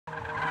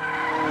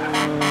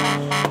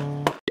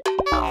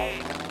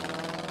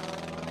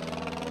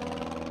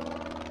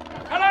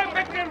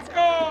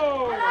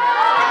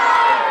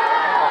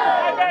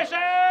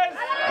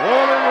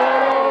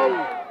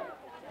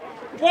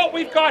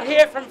we've got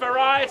here from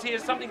Variety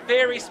is something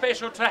very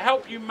special to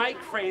help you make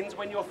friends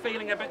when you're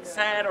feeling a bit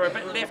sad or a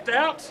bit left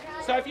out.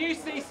 So if you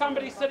see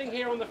somebody sitting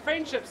here on the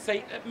friendship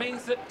seat, it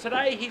means that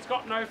today he's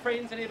got no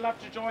friends and he'd love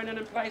to join in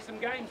and play some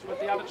games with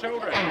the other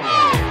children.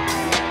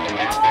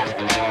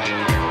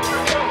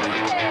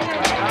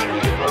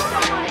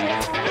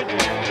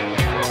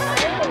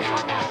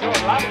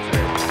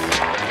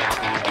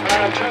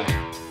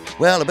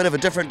 Well, a bit of a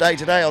different day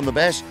today on the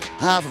bash.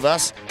 Half of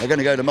us are going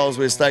to go to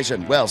Molesworth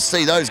Station. Well,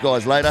 see those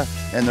guys later.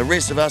 And the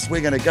rest of us, we're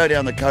going to go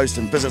down the coast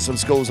and visit some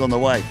schools on the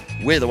way.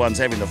 We're the ones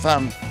having the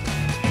fun.